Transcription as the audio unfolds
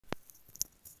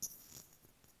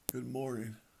Good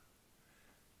morning.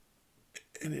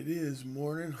 And it is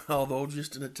morning, although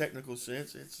just in a technical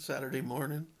sense, it's Saturday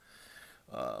morning.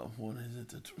 What is it?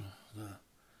 The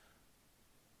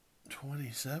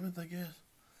 27th, I guess?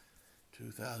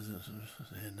 2000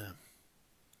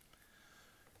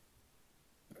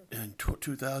 and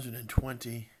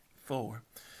 2024. All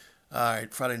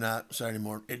right, Friday night, Saturday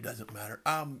morning, it doesn't matter.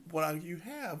 I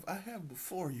have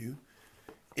before you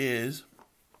is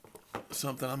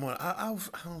something I was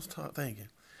thinking.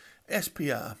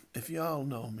 SPI. If y'all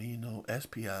know me, you know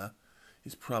SPI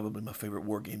is probably my favorite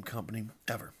war game company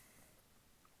ever.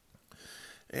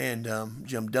 And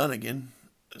Jim Dunnigan,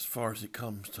 as far as it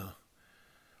comes to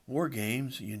war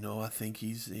games, I think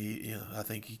I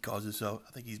think he calls himself.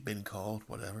 I think he's been called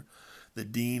whatever, the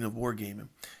dean of wargaming.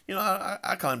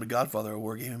 I call him the godfather of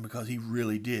wargaming because he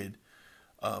really did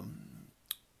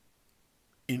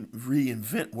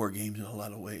reinvent war games in a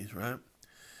lot of ways, right?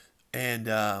 And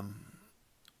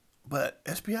but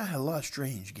SPI had a lot of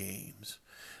strange games,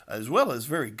 as well as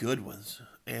very good ones.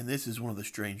 And this is one of the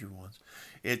stranger ones.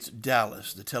 It's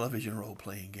Dallas, the television role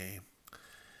playing game.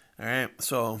 All right,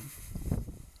 so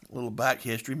a little back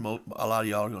history. A lot of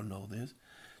y'all are going to know this.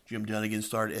 Jim Dunnigan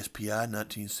started SPI in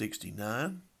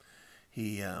 1969.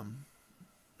 He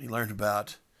learned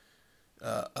about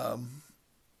uh, um,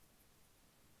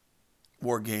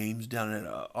 war games down at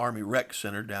an Army Rec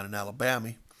Center down in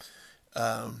Alabama.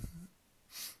 Um,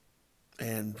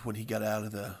 and when he got out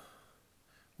of the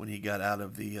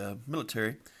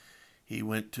military, he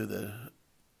went to the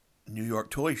New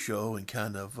York Toy Show and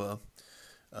kind of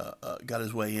got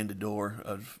his way in the door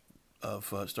of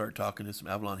started talking to some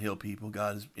Avalon Hill people,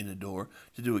 got his in the door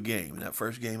to do a game. And that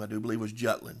first game, I do believe, was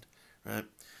Jutland, right?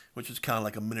 Which was kind of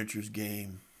like a miniatures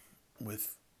game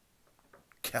with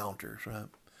counters, right?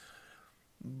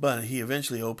 But he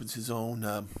eventually opens his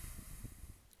own,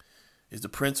 is the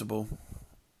principal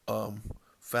um,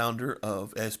 founder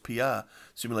of SPI,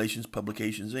 Simulations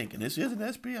Publications Inc. And this is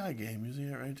an SPI game. You see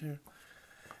it right there?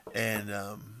 And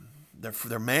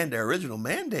their original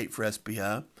mandate for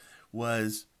SPI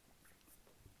was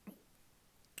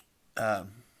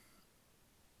um,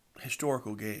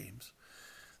 historical games.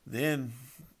 Then,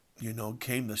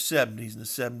 came the 70s, and the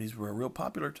 70s were a real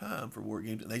popular time for war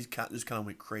games. And they just kind of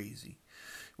went crazy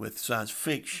with science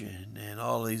fiction and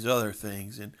all these other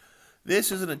things. And this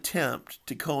is an attempt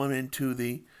to come into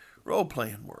the role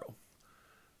playing world.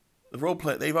 The role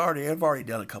play have already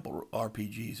done a couple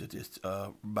RPGs at this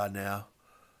by now,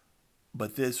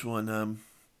 but this one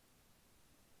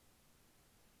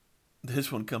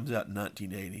comes out in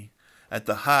 1980 at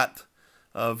the height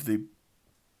of the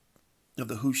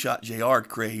Who Shot JR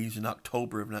craze in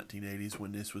October of 1980s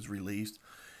when this was released,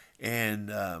 and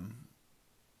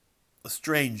a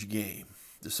strange game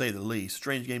to say the least.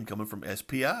 Strange game coming from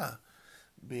SPI,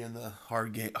 being the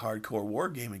hardcore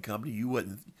wargaming company. You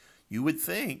would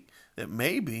think that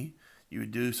maybe you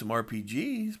would do some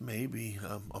RPGs, maybe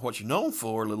what you're known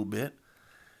for a little bit,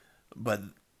 but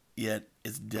yet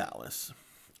it's Dallas,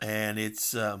 and it's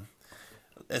SPI.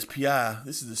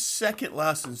 This is the second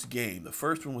licensed game. The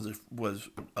first one was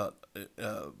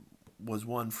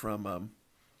one from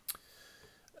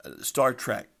Star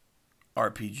Trek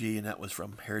RPG, and that was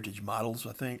from Heritage Models,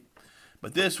 I think.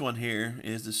 But this one here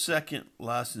is the second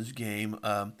licensed game,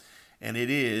 and it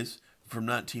is from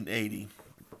 1980.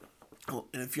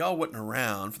 And if y'all wasn't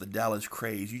around for the Dallas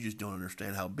craze, you just don't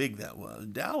understand how big that was.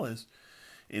 Dallas,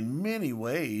 in many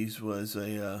ways, was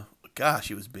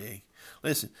it was big.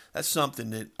 Listen, that's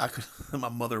something that I could. My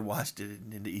mother watched it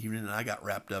in the evening, and I got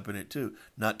wrapped up in it too.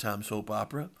 Nighttime soap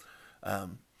opera.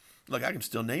 Look, I can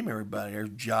still name everybody.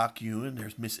 There's Jock Ewan.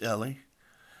 There's Miss Ellie.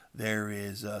 There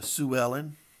is Sue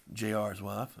Ellen, JR's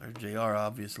wife. There's JR,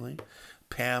 obviously.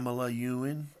 Pamela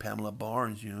Ewan, Pamela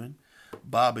Barnes Ewan.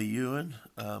 Bobby Ewan,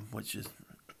 which is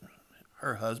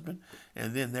her husband.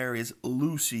 And then there is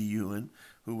Lucy Ewan,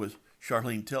 who was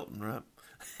Charlene Tilton, right?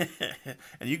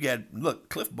 And look,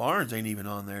 Cliff Barnes ain't even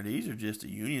on there. These are just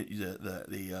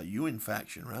the Ewan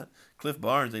faction, right? Cliff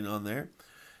Barnes ain't on there.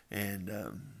 And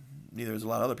neither is a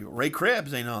lot of other people. Ray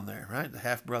Krebs ain't on there, right? The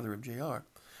half brother of JR.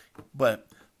 But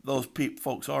those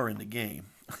folks are in the game.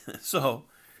 So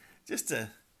just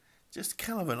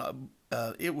kind of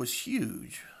it was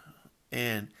huge,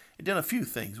 and it done a few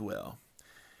things well.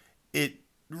 It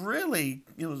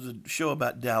was a show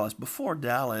about Dallas. Before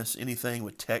Dallas, anything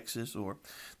with Texas or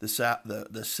the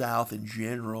South in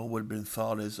general would have been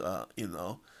thought as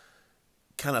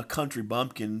kind of country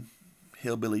bumpkin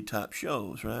hillbilly type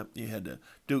shows, right? You had the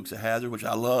Dukes of Hazzard, which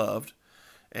I loved,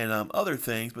 and other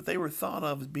things, but they were thought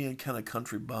of as being kind of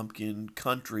country bumpkin,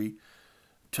 country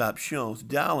type shows.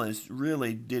 Dallas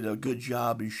really did a good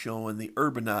job in showing the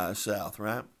urbanized South,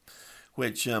 right?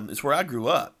 Which is where I grew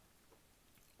up.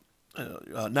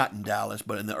 Not in Dallas,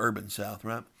 but in the urban South,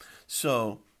 right?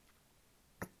 So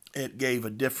it gave a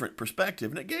different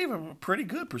perspective, and it gave a pretty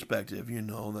good perspective. You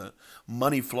know, the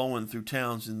money flowing through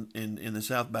towns in the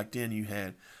South back then. You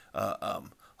had a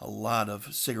lot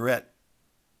of cigarette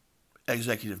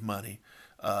executive money,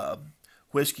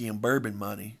 whiskey and bourbon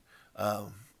money,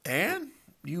 and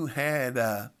you had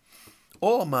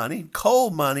oil money, coal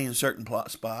money in certain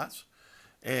spots,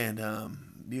 and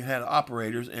you had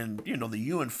operators, and you know the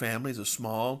Ewan family is a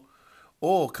small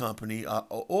oil company,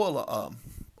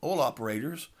 oil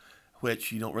operators,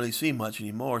 which you don't really see much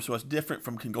anymore. So it's different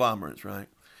from conglomerates, right?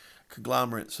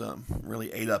 Conglomerates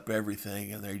really ate up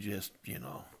everything, and they just, you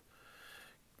know,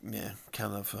 yeah,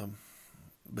 kind of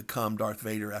become Darth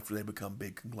Vader after they become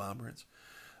big conglomerates.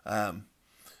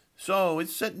 So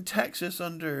it's set in Texas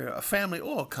under a family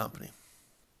oil company.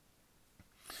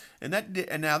 And and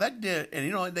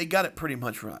you know, they got it pretty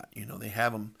much right. You know, they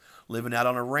have them living out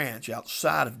on a ranch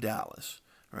outside of Dallas,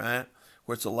 right?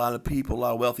 Where it's a lot of people, a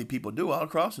lot of wealthy people do all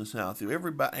across the South.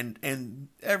 Everybody, and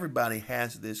everybody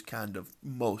has this kind of,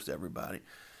 most everybody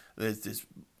that's this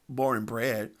born and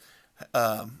bred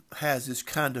has this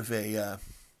kind of a,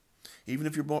 even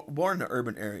if you're born in the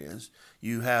urban areas,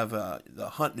 you have the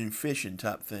hunting and fishing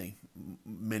type thing.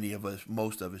 Many of us,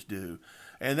 most of us do.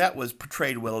 And that was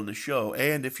portrayed well in the show.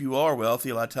 And if you are wealthy,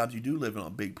 a lot of times you do live on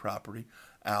a big property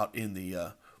out in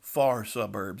the far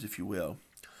suburbs, if you will.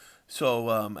 So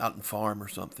out in farm or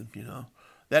something, you know.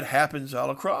 That happens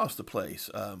all across the place.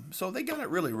 So they got it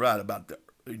really right about the,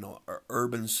 you know,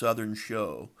 urban southern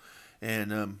show.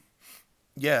 And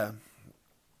yeah,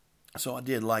 so I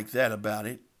did like that about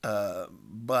it.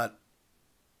 But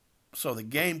so the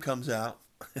game comes out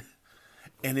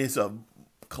and it's a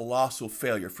colossal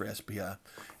failure for SPI.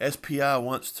 SPI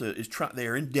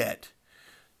they're in debt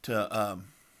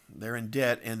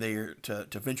and they're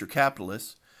to venture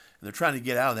capitalists, and they're trying to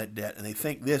get out of that debt, and they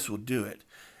think this will do it.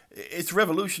 It's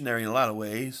revolutionary in a lot of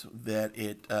ways, that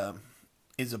it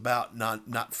is about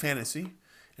not fantasy,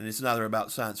 and it's neither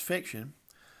about science fiction.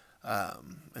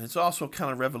 And it's also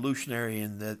kind of revolutionary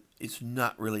in that it's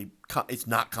not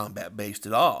combat based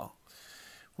at all,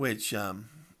 which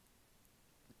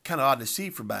kind of odd to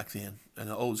see for back then in an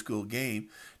old school game.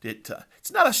 That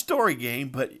it's not a story game,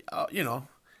 but you know,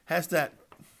 has that,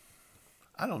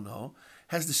 I don't know,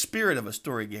 has the spirit of a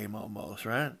story game almost,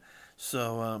 right?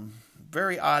 So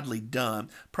very oddly done.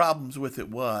 Problems with it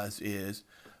is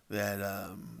that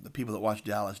the people that watched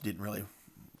Dallas didn't really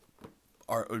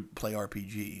play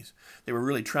RPGs. They were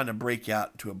really trying to break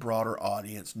out to a broader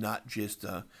audience, not just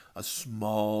a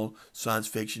small science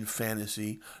fiction,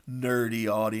 fantasy, nerdy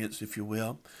audience, if you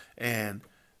will. And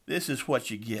this is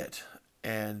what you get.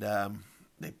 And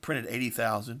they printed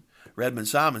 80,000. Redmond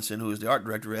Simonson, who was the art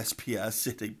director of SPI,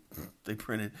 said they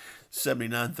printed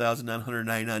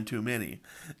 79,999 too many.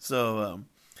 So,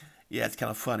 yeah, it's kind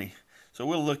of funny. So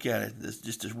we'll look at it. It's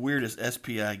just the weirdest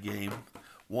SPI game,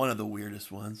 one of the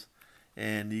weirdest ones.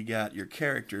 And you got your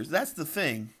characters. That's the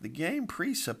thing. The game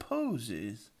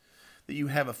presupposes that you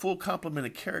have a full complement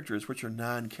of characters, which are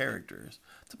 9 characters.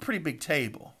 It's a pretty big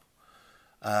table.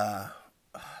 But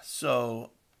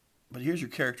here's your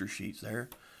character sheets. They're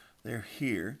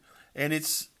here. And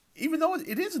it's, even though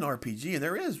it is an RPG and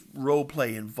there is role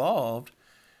play involved,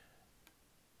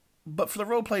 but for the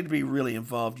role play to be really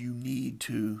involved, you need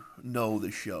to know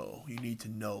the show. You need to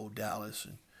know Dallas,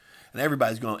 and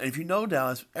everybody's going. And if you know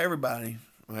Dallas, everybody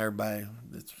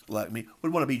that's like me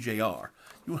would want to be JR.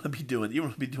 You want to be doing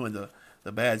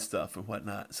the bad stuff and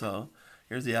whatnot. So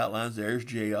here's the outlines. There's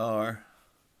JR.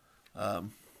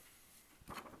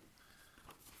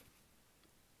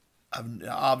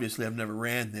 I've never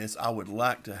ran this. I would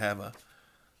like to have a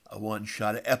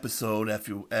one-shot episode, if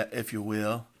you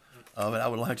will, of it. I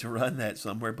would like to run that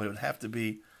somewhere, but it would have to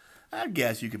be, I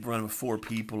guess you could run with 4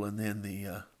 people, and then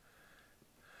the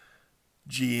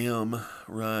GM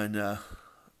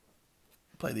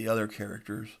play the other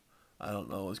characters. I don't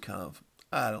know. It's kind of,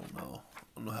 I don't know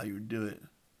how you would do it.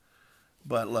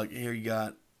 But look, here you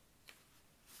got,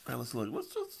 now let's look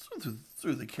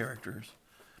through the characters.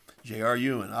 J.R.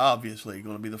 Ewan, obviously,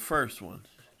 going to be the first one.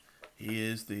 He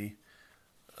is the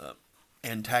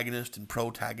antagonist and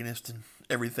protagonist and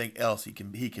everything else he can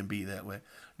be that way.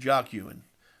 Jock Ewan,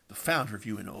 the founder of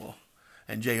Ewan Oil,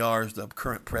 and J.R. is the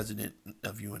current president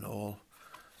of Ewan Oil.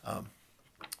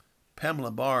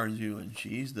 Pamela Barnes Ewan,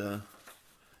 she's the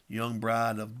young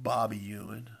bride of Bobby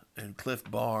Ewan, and Cliff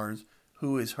Barnes,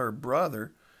 who is her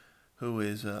brother, who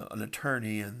is an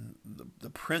attorney and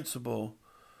the principal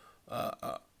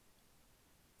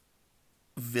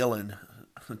villain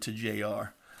to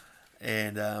JR,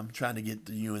 and trying to get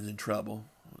the Ewans in trouble.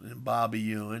 And Bobby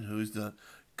Ewan, who's the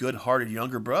good-hearted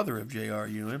younger brother of J.R.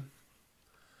 Ewan.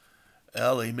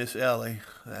 Ellie, Miss Ellie,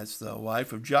 that's the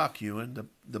wife of Jock Ewan,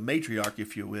 the matriarch,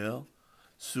 if you will.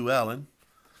 Sue Ellen,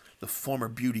 the former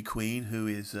beauty queen, who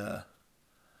is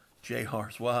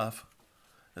J.R.'s wife.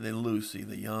 And then Lucy,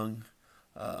 the young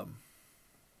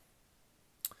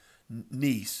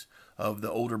niece of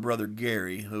the older brother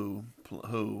Gary, who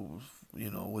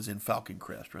was in Falcon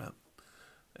Crest, right?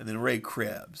 And then Ray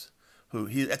Krebs, who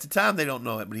at the time they don't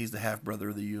know it, but he's the half brother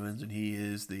of the Ewans, and he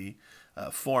is the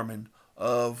foreman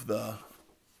of the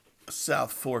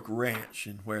South Fork Ranch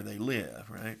and where they live,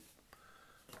 right?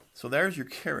 So there's your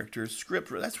character,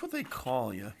 script. That's what they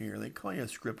call you here. They call you a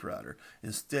script writer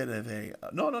instead of a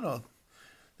no.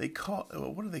 They call,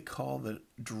 what do they call the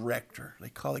director? They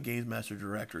call the games master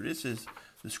director. This is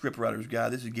the script writer's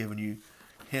guide. This is giving you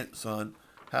hints on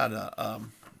how to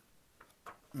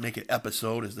make an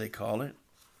episode, as they call it.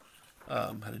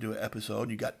 How to do an episode.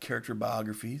 You got character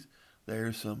biographies.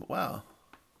 There's some, wow.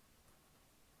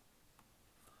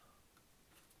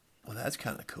 Well, that's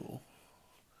kind of cool.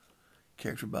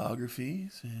 Character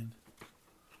biographies and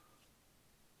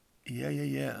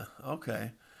yeah.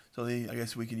 Okay. So I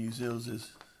guess we can use those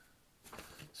as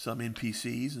some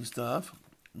NPCs and stuff,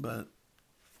 but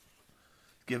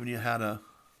giving you how to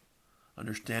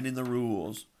understanding the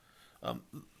rules.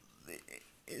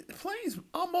 It plays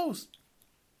almost.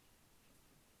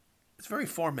 It's very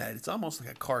formatted. It's almost like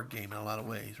a card game in a lot of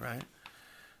ways, right?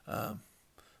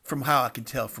 From how I can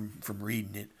tell from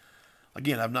reading it.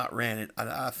 Again, I've not ran it.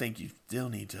 I think you still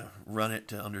need to run it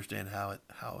to understand how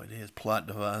it is. Plot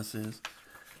devices.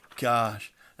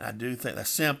 Gosh. And I do think that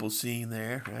sample scene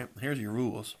there, right? Here's your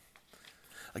rules.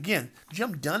 Again,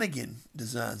 Jim Dunnigan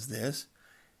designs this.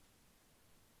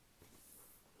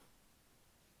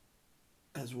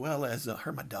 As well as, I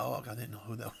heard my dog. I didn't know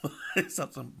who that was.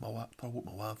 Something my wife, I woke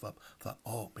my wife up. I thought,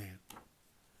 oh man,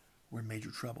 we're in major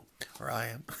trouble. Or I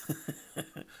am.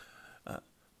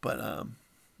 But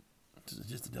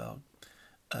just a dog.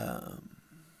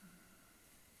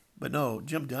 But no,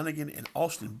 Jim Dunnigan and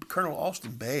Colonel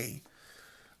Austin Bay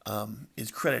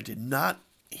is credited, not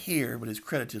here, but is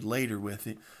credited later with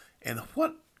it. And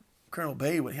what Colonel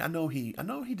Bay, I know he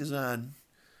designed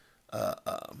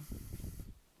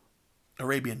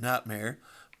Arabian Nightmare,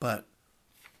 but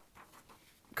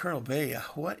Colonel Bay,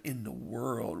 what in the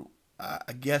world?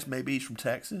 I guess maybe he's from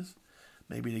Texas.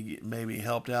 Maybe he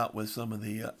helped out with some of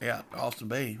the Austin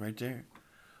Bay right there.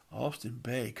 Austin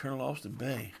Bay, Colonel Austin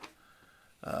Bay.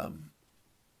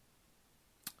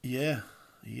 Yeah,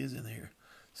 he is in here.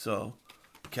 So,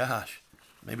 gosh,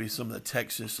 maybe some of the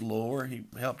Texas lore he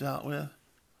helped out with.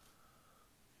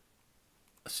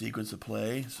 A sequence of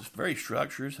play. It's very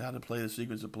structures, how to play the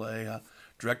sequence of play,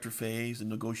 director phase, the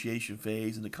negotiation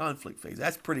phase, and the conflict phase.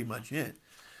 That's pretty much it.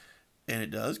 And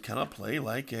it does kind of play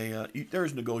like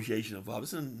there's negotiation involved.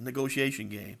 It's a negotiation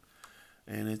game.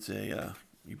 And it's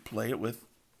you play it with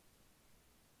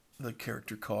the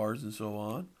character cards and so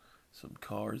on. Some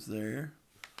cards there.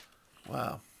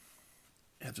 Wow.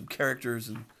 Have some characters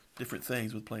and different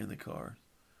things with playing the cards.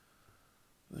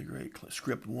 The great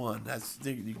script 1.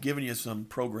 They're giving you some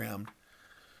programmed.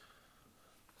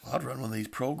 I'd run one of these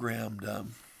programmed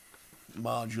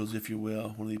modules, if you will.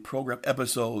 One of these programmed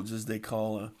episodes, as they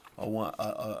call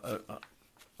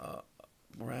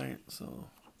right. So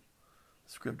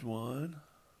script 1,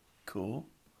 cool.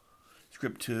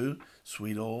 Script 2,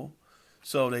 sweet old.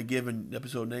 So they given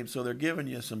episode name. So they're giving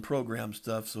you some program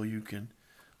stuff so you can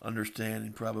understand,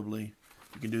 and probably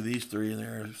you can do these 3, and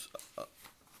they're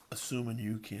assuming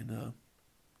you can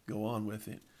go on with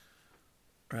it.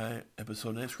 Right,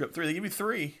 episode name, script 3. They give you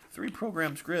three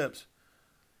program scripts,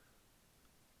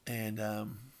 and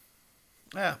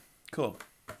yeah, cool.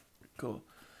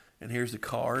 And here's the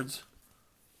cards,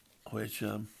 which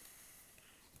I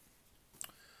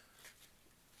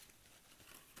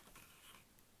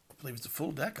believe it's a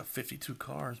full deck of 52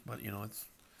 cards, but it's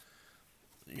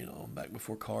back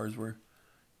before cards were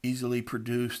easily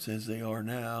produced as they are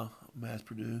now, mass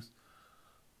produced,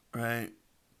 right?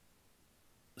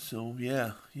 So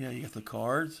yeah, you got the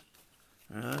cards,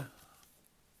 right?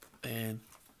 And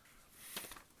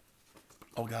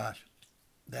oh gosh,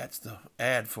 that's the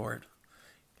ad for it.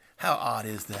 How odd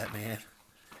is that, man?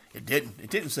 It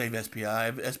didn't save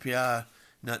SPI. SPI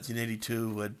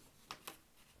 1982 would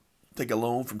take a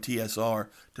loan from TSR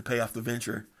to pay off the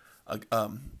venture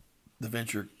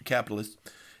capitalist,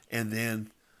 and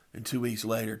then 2 weeks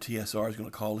later, TSR is going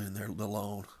to call in the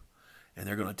loan, and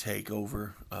they're going to take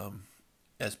over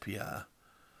SPI.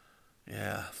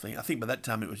 Yeah, I think by that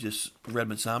time it was just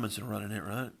Redmond Simonson running it,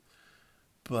 right?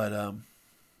 But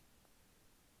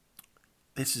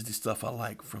this is the stuff I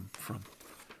like from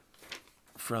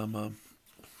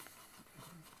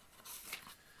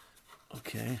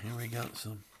okay, here we got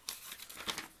some.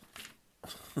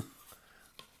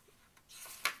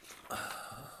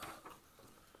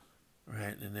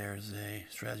 Right, and there's a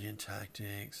strategy and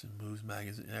tactics and moves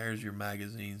magazine. There's your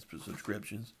magazines for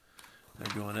subscriptions.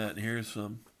 They're going at. And here's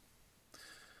some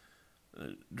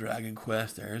Dragon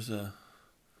Quest. There's a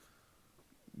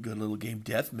good little game,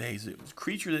 Death Maze. It was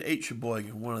Creature That Ate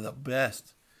Sheboygan, one of the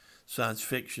best science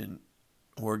fiction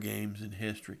war games in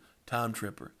history. Time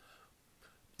Tripper.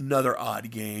 Another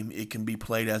odd game. It can be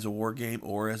played as a war game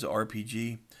or as an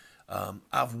RPG.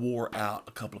 I've wore out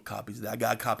a couple of copies of that. I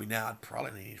got a copy now. I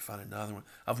probably need to find another one.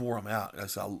 I've wore them out.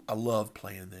 I love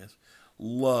playing this.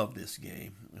 Love this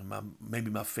game. Maybe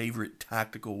my favorite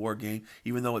tactical war game,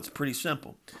 even though it's pretty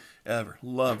simple. Ever.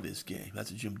 Love this game.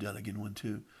 That's a Jim Dunnigan one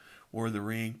too. War of the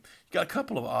Ring. You got a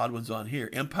couple of odd ones on here.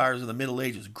 Empires of the Middle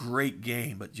Ages. Great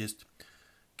game, but just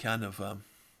kind of, I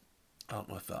don't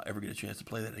know if I'll ever get a chance to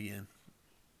play that again.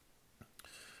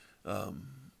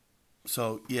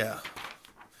 So, yeah.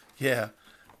 Yeah,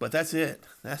 but that's it.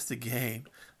 That's the game.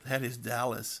 That is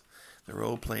Dallas, the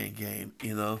role-playing game.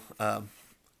 You know,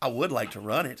 I would like to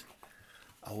run it.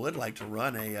 I would like to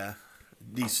run a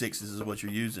D6s is what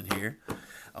you're using here.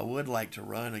 I would like to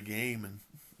run a game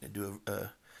and do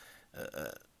a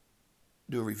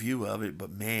review of it, but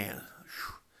man,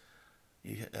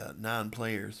 9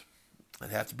 players. I'd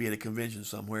have to be at a convention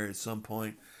somewhere at some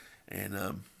point,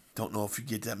 and don't know if you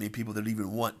get that many people that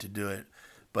even want to do it.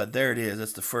 But there it is.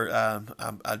 That's the first. I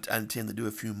intend to do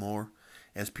a few more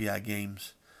SPI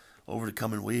games over the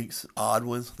coming weeks. Odd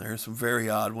ones. There are some very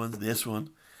odd ones. This one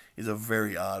is a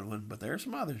very odd one, but there are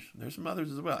some others. There's some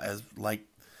others as well, as like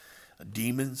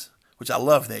Demons, which I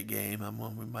love that game.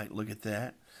 We might look at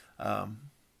that.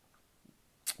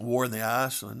 War in the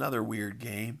Ice, another weird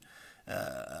game.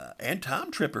 And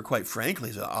Time Tripper, quite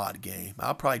frankly, is an odd game.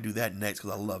 I'll probably do that next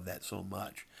because I love that so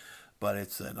much. But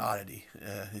it's an oddity.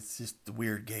 It's just the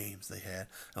weird games they had.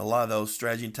 And a lot of those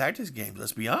strategy and tactics games,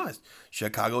 let's be honest.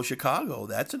 Chicago,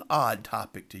 that's an odd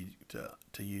topic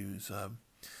to use,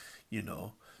 you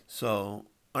know. So,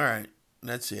 all right,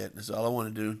 that's it. That's all I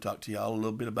want to do, talk to y'all a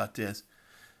little bit about this.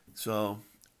 So,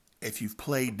 if you've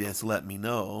played this, let me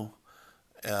know.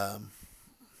 I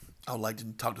would like to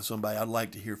talk to somebody. I'd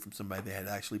like to hear from somebody that had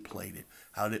actually played it.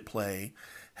 How did it play?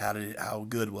 How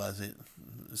good was it?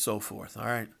 And so forth. All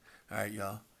right,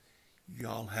 y'all.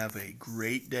 Y'all have a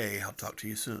great day. I'll talk to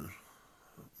you soon.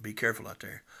 Be careful out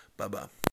there. Bye-bye.